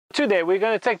Today we're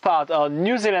going to take part on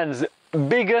New Zealand's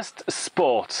biggest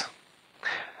sport.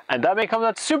 And that may come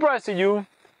as a surprise to you,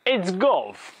 it's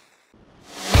golf.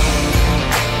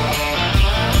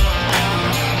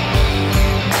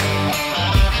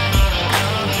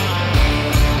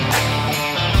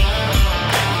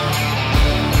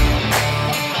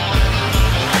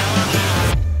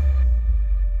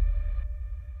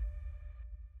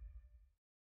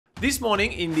 This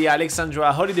morning in the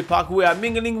Alexandra Holiday Park we are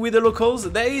mingling with the locals.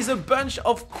 There is a bunch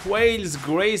of quails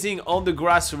grazing on the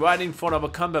grass right in front of a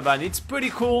camper van. It's pretty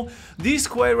cool. This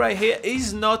quail right here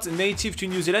is not native to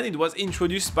New Zealand. It was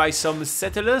introduced by some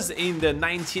settlers in the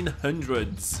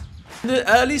 1900s. The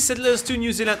early settlers to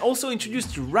New Zealand also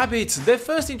introduced rabbits. They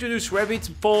first introduced rabbits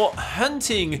for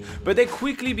hunting, but they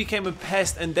quickly became a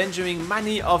pest, endangering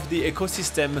many of the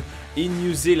ecosystem in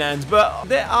New Zealand. But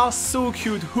they are so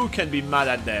cute, who can be mad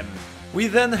at them? We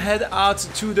then head out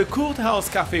to the Courthouse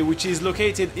Cafe, which is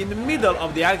located in the middle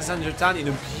of the Alexandra town in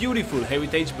a beautiful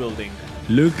heritage building.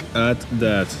 Look at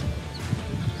that.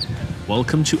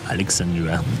 Welcome to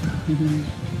Alexandra.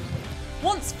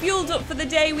 Once fueled up for the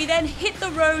day, we then hit the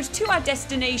road to our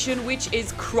destination, which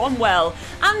is Cromwell.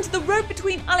 And the road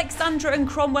between Alexandra and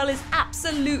Cromwell is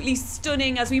absolutely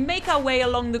stunning as we make our way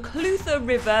along the Clutha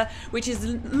River, which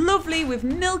is lovely with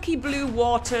milky blue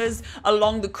waters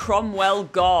along the Cromwell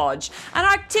Gorge. And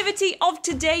our activity of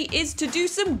today is to do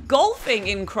some golfing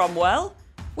in Cromwell,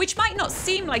 which might not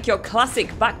seem like your classic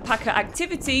backpacker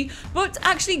activity, but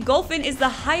actually golfing is the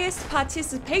highest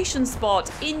participation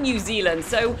sport in New Zealand,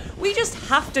 so we just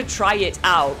have to try it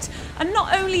out. And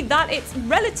not only that, it's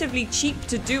relatively cheap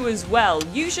to do as well.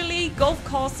 Usually golf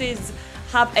courses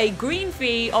have a green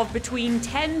fee of between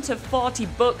 10 to 40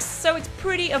 bucks, so it's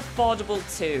pretty affordable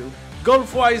too.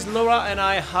 Golf-wise, Laura and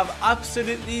I have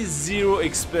absolutely zero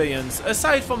experience.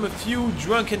 Aside from a few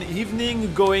drunken evenings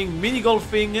going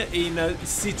mini-golfing in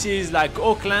cities like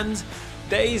Auckland,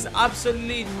 there is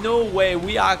absolutely no way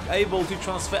we are able to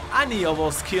transfer any of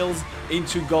our skills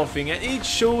into golfing, and it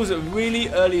shows really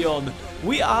early on.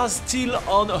 We are still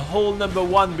on hole number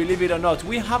 1, believe it or not.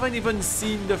 We haven't even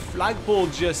seen the flagpole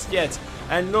just yet,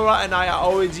 and Laura and I are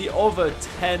already over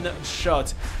 10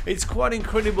 shots. It's quite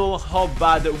incredible how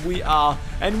bad we are,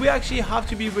 and we actually have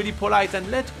to be really polite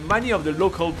and let many of the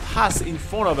locals pass in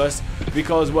front of us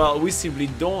because, well, we simply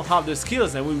don't have the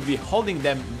skills and we will be holding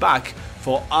them back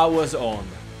for hours on.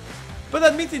 But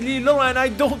admittedly, Laura and I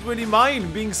don't really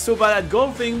mind being so bad at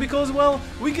golfing because, well,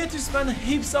 we get to spend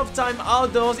heaps of time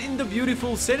outdoors in the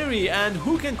beautiful scenery, and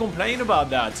who can complain about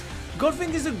that?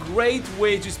 Golfing is a great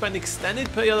way to spend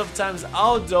extended period of times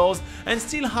outdoors and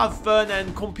still have fun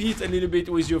and compete a little bit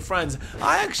with your friends.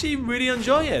 I actually really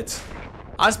enjoy it.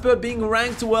 As per being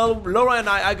ranked, well, Laura and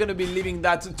I are going to be leaving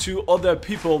that to other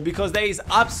people because there is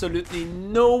absolutely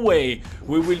no way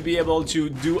we will be able to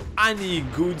do any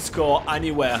good score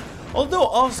anywhere. Although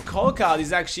our scorecard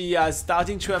is actually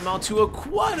starting to amount to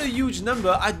quite a huge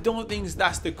number, I don't think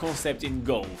that's the concept in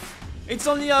golf. It's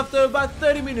only after about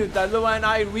 30 minutes that Laura and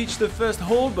I reach the first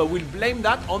hole, but we'll blame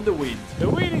that on the wind. The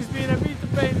wind has been a bit of a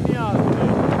pain in the ass today.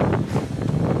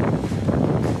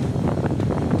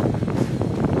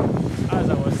 As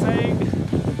I was saying,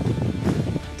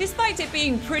 despite it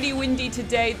being pretty windy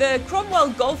today, the Cromwell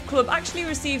Golf Club actually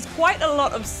receives quite a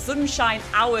lot of sunshine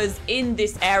hours in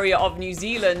this area of New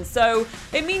Zealand, so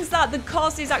it means that the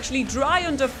course is actually dry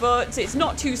underfoot, it's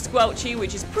not too squelchy,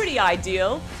 which is pretty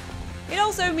ideal. It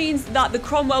also means that the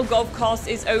Cromwell Golf Course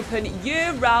is open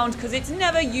year-round because it's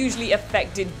never usually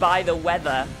affected by the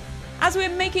weather. As we're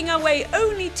making our way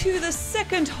only to the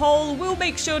second hole, we'll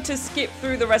make sure to skip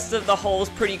through the rest of the holes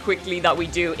pretty quickly that we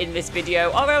do in this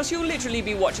video, or else you'll literally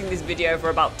be watching this video for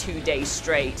about 2 days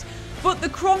straight. But the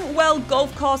Cromwell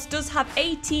Golf Course does have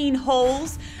 18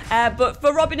 holes, but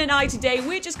for Robin and I today,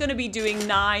 we're just going to be doing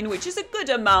 9, which is a good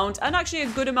amount, and actually a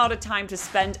good amount of time to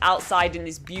spend outside in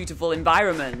this beautiful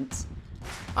environment.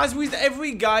 as with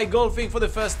every guy golfing for the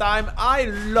first time, I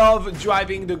love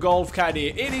driving the golf caddy.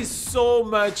 It is so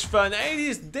much fun. It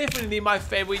is definitely my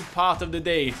favorite part of the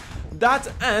day. That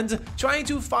and trying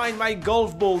to find my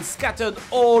golf balls scattered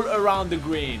all around the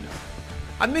green.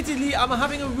 Admittedly, I'm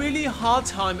having a really hard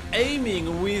time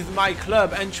aiming with my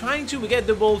club and trying to get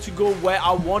the ball to go where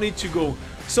I want it to go.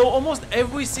 So almost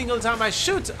every single time I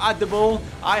shoot at the ball,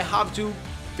 I have to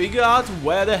figure out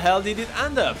where the hell did it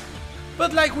end up.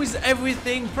 But like with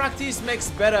everything, practice makes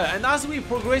better, and as we're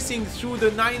progressing through the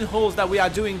 9 holes that we are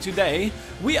doing today,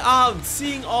 we are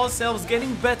seeing ourselves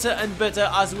getting better and better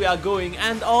as we are going,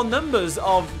 and our numbers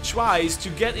of tries to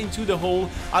get into the hole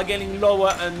are getting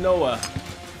lower and lower.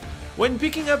 When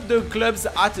picking up the clubs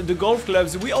at the golf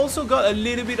clubs, we also got a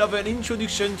little bit of an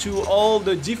introduction to all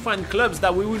the different clubs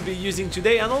that we will be using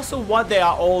today and also what they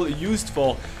are all used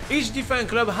for. Each different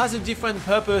club has a different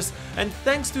purpose, and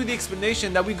thanks to the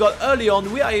explanation that we got early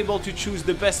on, we are able to choose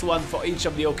the best one for each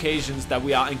of the occasions that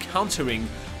we are encountering.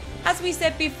 As we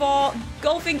said before,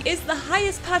 golfing is the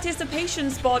highest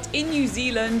participation sport in New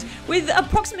Zealand, with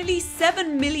approximately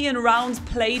 7 million rounds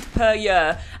played per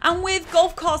year. And with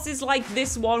golf courses like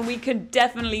this one, we can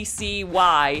definitely see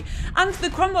why. And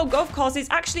the Cromwell Golf Course is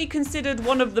actually considered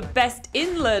one of the best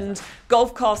inland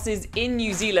golf courses in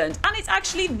New Zealand, and it's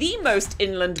actually the most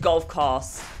inland golf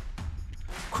course.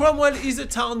 Cromwell is a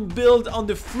town built on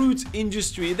the fruit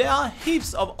industry. There are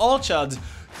heaps of orchards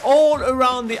all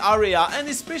around the area, and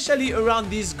especially around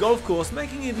this golf course,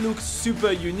 making it look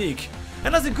super unique.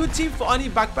 And as a good tip for any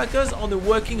backpackers on a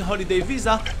working holiday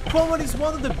visa, Cromwell is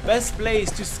one of the best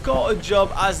places to score a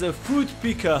job as a fruit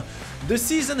picker. The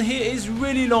season here is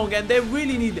really long and they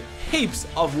really need heaps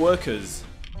of workers.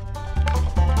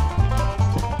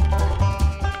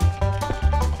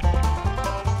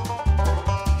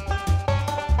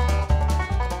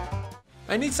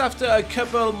 And it's after a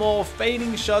couple more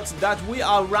failing shots that we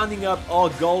are rounding up our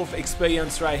golf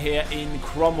experience right here in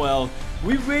Cromwell.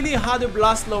 We really had a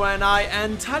blast, Laura and I,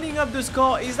 and tallying up the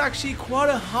score is actually quite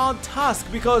a hard task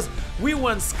because we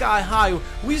went sky high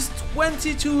with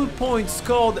 22 points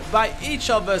scored by each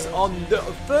of us on the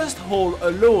first hole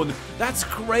alone. That's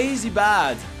crazy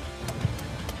bad.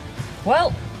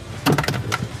 Well,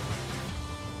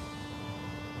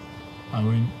 I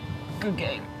win. good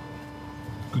game.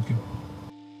 Good game.